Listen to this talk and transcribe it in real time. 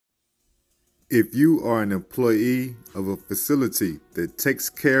If you are an employee of a facility that takes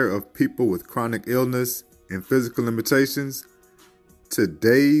care of people with chronic illness and physical limitations,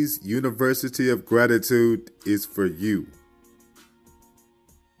 today's University of Gratitude is for you.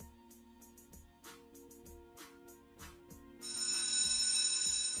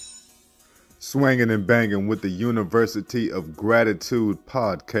 Swinging and Banging with the University of Gratitude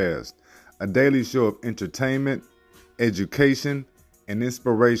podcast, a daily show of entertainment, education, and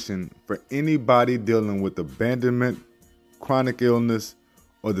inspiration for anybody dealing with abandonment, chronic illness,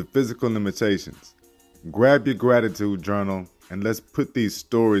 or the physical limitations. Grab your gratitude journal and let's put these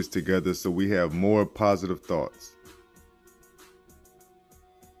stories together so we have more positive thoughts.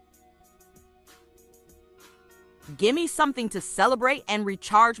 Give me something to celebrate and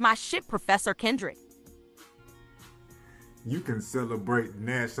recharge my ship, Professor Kendrick. You can celebrate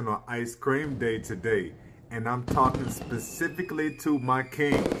National Ice Cream Day today, and I'm talking specifically to my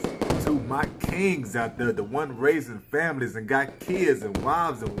kings out there, the one raising families and got kids and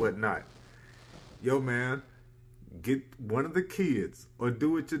wives and whatnot. Yo, man, get one of the kids or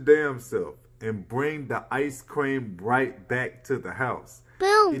do it your damn self and bring the ice cream right back to the house.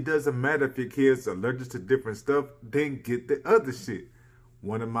 Boom. It doesn't matter if your kids are allergic to different stuff, then get the other shit.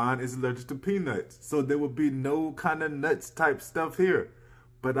 One of mine is allergic to peanuts, so there will be no kind of nuts type stuff here.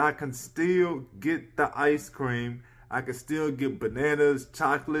 But I can still get the ice cream. I can still get bananas,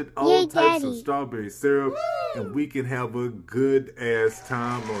 chocolate, all types of strawberry syrup, and we can have a good ass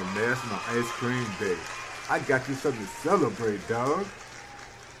time on National Ice Cream Day. I got you something to celebrate, dog.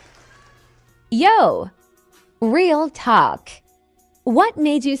 Yo, real talk. What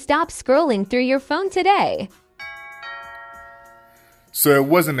made you stop scrolling through your phone today? So it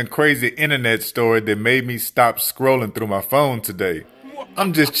wasn't a crazy internet story that made me stop scrolling through my phone today.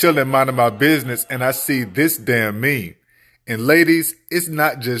 I'm just chilling, minding my business, and I see this damn meme. And ladies, it's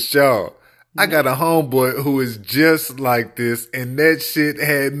not just y'all. I got a homeboy who is just like this, and that shit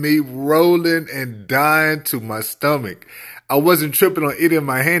had me rolling and dying to my stomach. I wasn't tripping on any of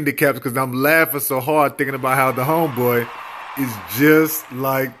my handicaps because I'm laughing so hard thinking about how the homeboy is just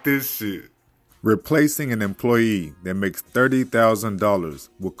like this shit. Replacing an employee that makes $30,000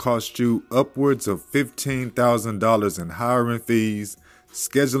 will cost you upwards of $15,000 in hiring fees,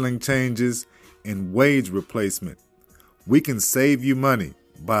 scheduling changes, and wage replacement. We can save you money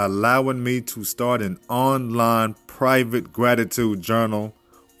by allowing me to start an online private gratitude journal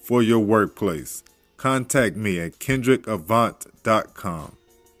for your workplace. Contact me at kendrickavant.com.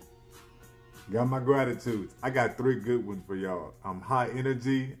 Got my gratitudes. I got 3 good ones for y'all. I'm high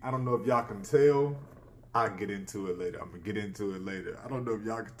energy. I don't know if y'all can tell. I'll get into it later. I'm going to get into it later. I don't know if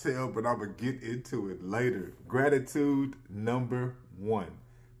y'all can tell, but I'm going to get into it later. Gratitude number 1.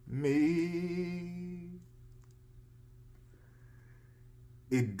 Me.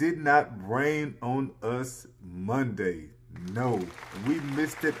 It did not rain on us Monday. No, we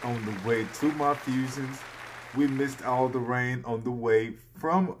missed it on the way to my fusions. We missed all the rain on the way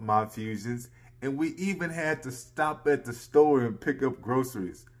from my fusions. And we even had to stop at the store and pick up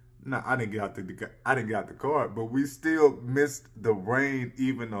groceries. No, I didn't get out the car, but we still missed the rain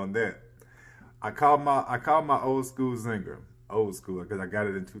even on that. I called my old school Zinger. Old school, because I got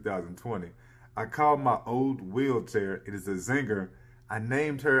it in 2020. I called my old wheelchair. It is a Zinger. I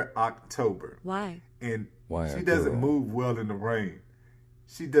named her October. Why? And Why she doesn't move well in the rain.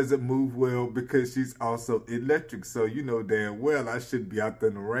 She doesn't move well because she's also electric. So you know damn well I should be out there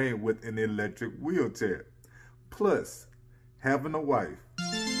in the rain with an electric wheelchair. Plus, having a wife,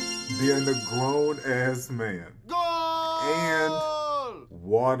 being a grown-ass man, and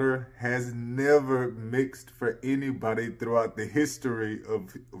water has never mixed for anybody throughout the history of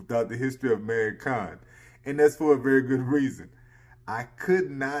mankind. And that's for a very good reason. I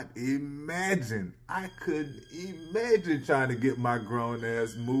couldn't imagine trying to get my grown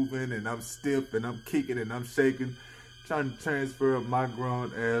ass moving, and I'm stiff and I'm kicking and I'm shaking, trying to transfer my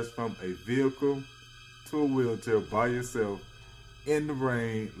grown ass from a vehicle to a wheelchair by yourself in the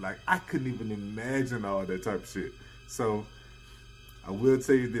rain. Like, I couldn't even imagine all that type of shit. So I will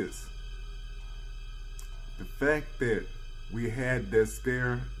tell you this. The fact that we had that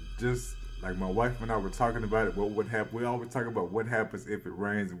scare, just like my wife and I were talking about it, what would happen? We always talk about what happens if it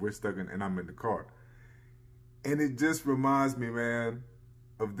rains and we're stuck and I'm in the car. And it just reminds me, man,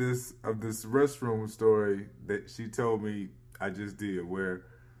 of this restroom story that she told me I just did, where,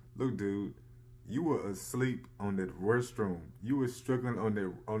 look, dude, you were asleep on that restroom. You were struggling on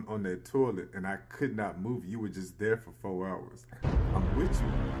that toilet, and I could not move. You were just there for 4 hours. I'm with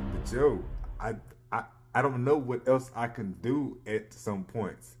you, but Joe, I don't know what else I can do at some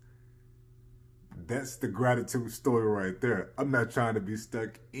points. That's the gratitude story right there. I'm not trying to be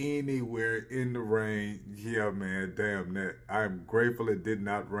stuck anywhere in the rain. Yeah, man, damn that. I'm grateful it did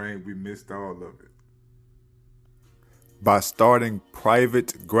not rain. We missed all of it. By starting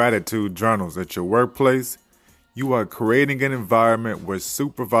private gratitude journals at your workplace, you are creating an environment where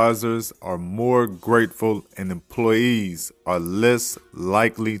supervisors are more grateful and employees are less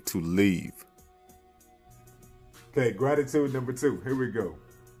likely to leave. Okay, gratitude number 2. Here we go.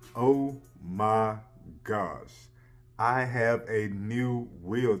 Oh my gosh. I have a new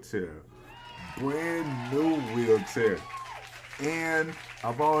wheelchair. Brand new wheelchair. And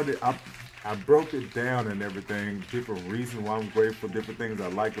I broke it down and everything, different reasons why I'm grateful, different things I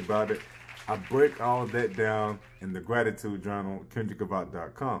like about it. I break all that down in the gratitude journal,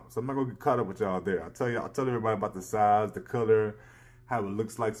 KendrickAvant.com. So I'm not gonna get caught up with y'all there. I'll tell everybody about the size, the color, how it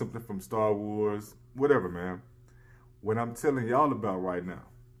looks like something from Star Wars, whatever, man. What I'm telling y'all about right now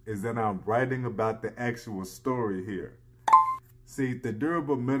is that I'm writing about the actual story here. See, the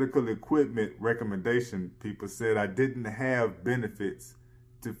durable medical equipment recommendation people said I didn't have benefits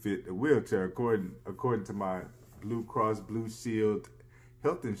to fit a wheelchair, according to my Blue Cross Blue Shield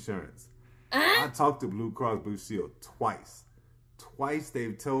health insurance. I talked to Blue Cross Blue Shield twice. Twice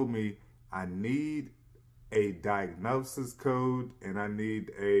they've told me I need a diagnosis code and I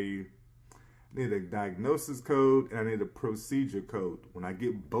need a diagnosis code and I need a procedure code. When I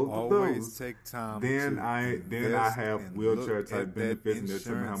get both of those, take time then I have wheelchair type benefits and they'll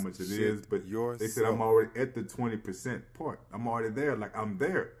tell me how much it is. But they said I'm already at the 20% part. I'm already there, like I'm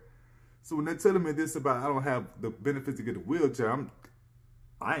there. So when they're telling me this about I don't have the benefits to get a wheelchair,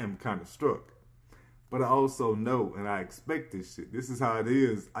 I am kind of struck. But I also know and I expect this shit. This is how it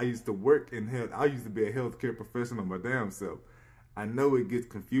is. I used to work in health. I used to be a healthcare professional my damn self. I know it gets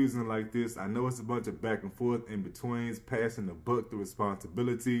confusing like this. I know it's a bunch of back and forth in betweens, passing the buck, the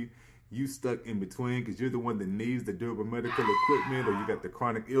responsibility. You stuck in between because you're the one that needs the durable medical equipment or you got the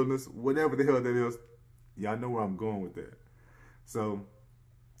chronic illness, whatever the hell that is. Y'all know where I'm going with that. So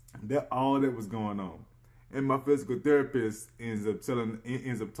all that was going on. And my physical therapist ends up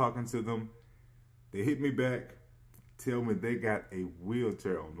talking to them. They hit me back, tell me they got a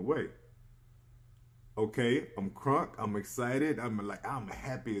wheelchair on the way. Okay, I'm crunk, I'm excited, I'm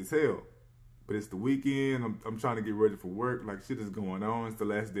happy as hell. But it's the weekend, I'm trying to get ready for work, like shit is going on. It's the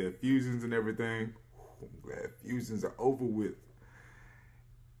last day of fusions and everything. I'm glad fusions are over with.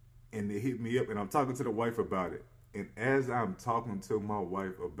 And they hit me up and I'm talking to the wife about it. And as I'm talking to my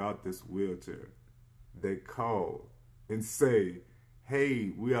wife about this wheelchair, they call and say,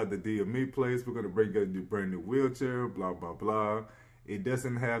 hey, we are the DME place, we're gonna bring you a brand new wheelchair, blah, blah, blah. It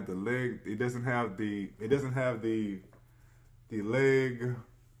doesn't have the leg. It doesn't have the leg.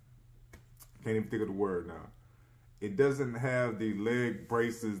 Can't even think of the word now. It doesn't have the leg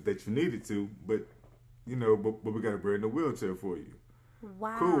braces that you needed to, but we got a brand new wheelchair for you.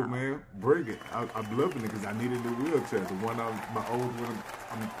 Wow. Cool, man. Bring it. I'm loving it because I need a new wheelchair. The one my old one,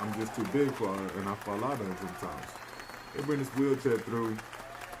 I'm just too big for, and I fall out of it sometimes. They bring this wheelchair through,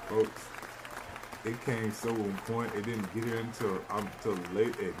 folks. It came so on point. It didn't get here until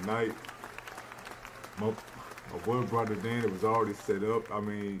late at night. My boy brought it in. It was already set up. I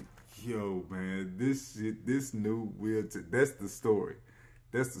mean, yo, man, this new wheelchair. That's the story.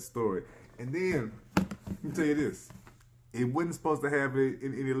 That's the story. And then let me tell you this: it wasn't supposed to have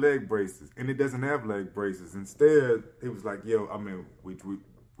any leg braces, and it doesn't have leg braces. Instead, it was like, yo, I mean, we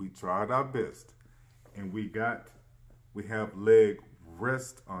tried our best, and we have leg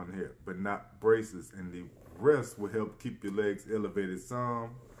rest on here, but not braces, and the rest will help keep your legs elevated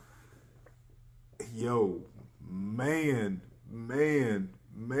some. Yo, man,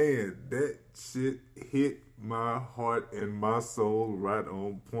 that shit hit my heart and my soul right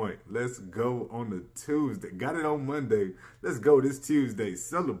on point. Let's go on a Tuesday. Got it on Monday. Let's go this Tuesday.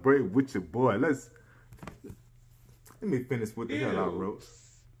 Celebrate with your boy. Let me finish what the hell I wrote.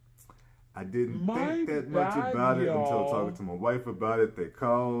 I didn't think that much about it until talking to my wife about it. They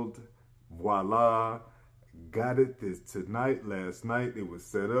called. Voila. Got it last night. It was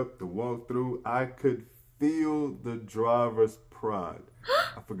set up, the walkthrough. I could feel the driver's pride.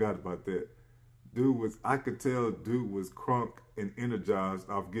 I forgot about that. I could tell dude was crunk and energized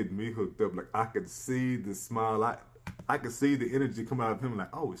off getting me hooked up. Like I could see the smile. I could see the energy come out of him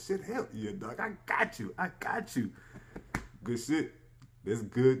like, oh shit, hell yeah, dog. I got you. Good shit. That's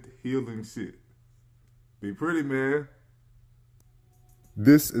good healing shit. Be pretty, man.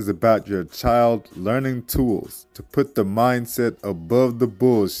 This is about your child learning tools to put the mindset above the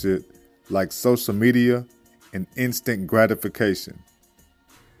bullshit like social media and instant gratification.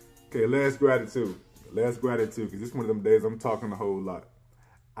 Okay, last gratitude, because this is one of them days I'm talking a whole lot.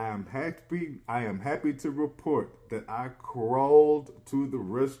 I am happy to report that I crawled to the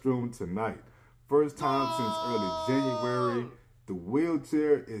restroom tonight. First time since early January. The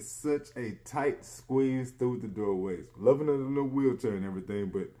wheelchair is such a tight squeeze through the doorways. Loving it in the wheelchair and everything,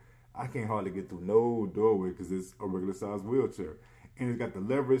 but I can't hardly get through no doorway because it's a regular size wheelchair. And it's got the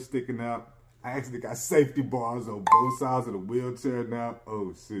leverage sticking out. I actually got safety bars on both sides of the wheelchair now.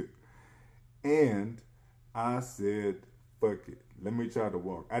 Oh shit. And I said, fuck it. Let me try to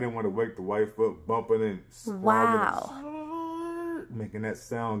walk. I didn't want to wake the wife up, bumping and Wow. making that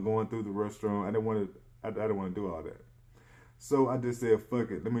sound going through the restroom. I didn't want to do all that. So I just said,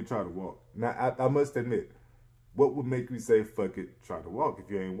 fuck it, let me try to walk. Now, I must admit, what would make you say, fuck it, try to walk if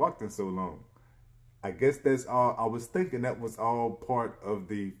you ain't walked in so long? I guess that's all. I was thinking that was all part of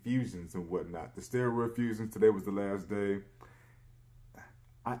the fusions and whatnot. The steroid fusions, today was the last day.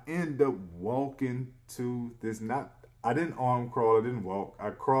 I end up walking to this, I didn't arm crawl, I didn't walk.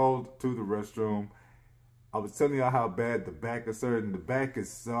 I crawled to the restroom. I was telling y'all how bad the back is hurting. The back is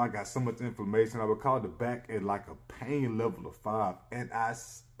so, I got so much inflammation. I would call the back at like a pain level of 5. And I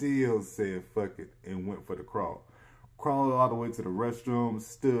still said, fuck it, and went for the crawl. Crawled all the way to the restroom,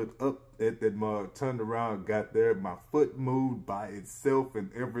 stood up at that mug, turned around, got there. My foot moved by itself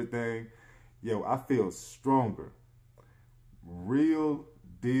and everything. Yo, I feel stronger. Real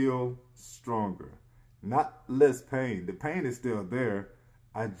deal stronger. Not less pain. The pain is still there.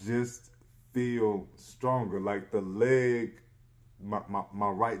 I just feel stronger, like the leg, my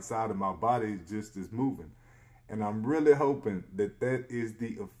right side of my body just is moving. And I'm really hoping that that is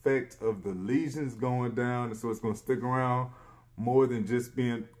the effect of the lesions going down, and so it's going to stick around more than just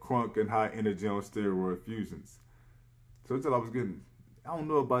being crunk and high energy on steroid fusions. So that's all I was getting. I don't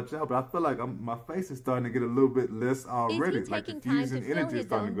know about y'all, but I feel like my face is starting to get a little bit less already. Is he like the taking time fusion to fill energy is his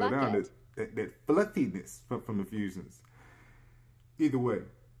starting own to go down. bucket? That fluffiness from the fusions. Either way,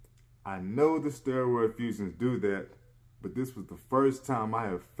 I know the steroid fusions do that, but this was the first time I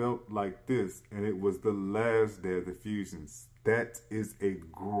have felt like this, and it was the last day of the fusions. That is a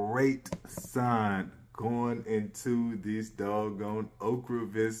great sign going into these doggone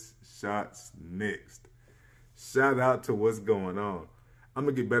Ocrevus shots next. Shout out to what's going on. I'm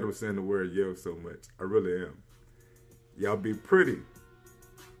going to get better with saying the word yo so much. I really am. Y'all be pretty.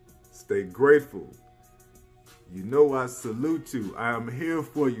 Stay grateful. You know I salute you. I am here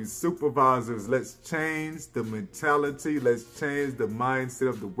for you, supervisors. Let's change the mentality. Let's change the mindset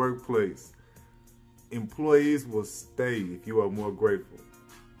of the workplace. Employees will stay if you are more grateful.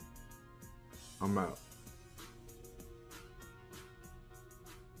 I'm out.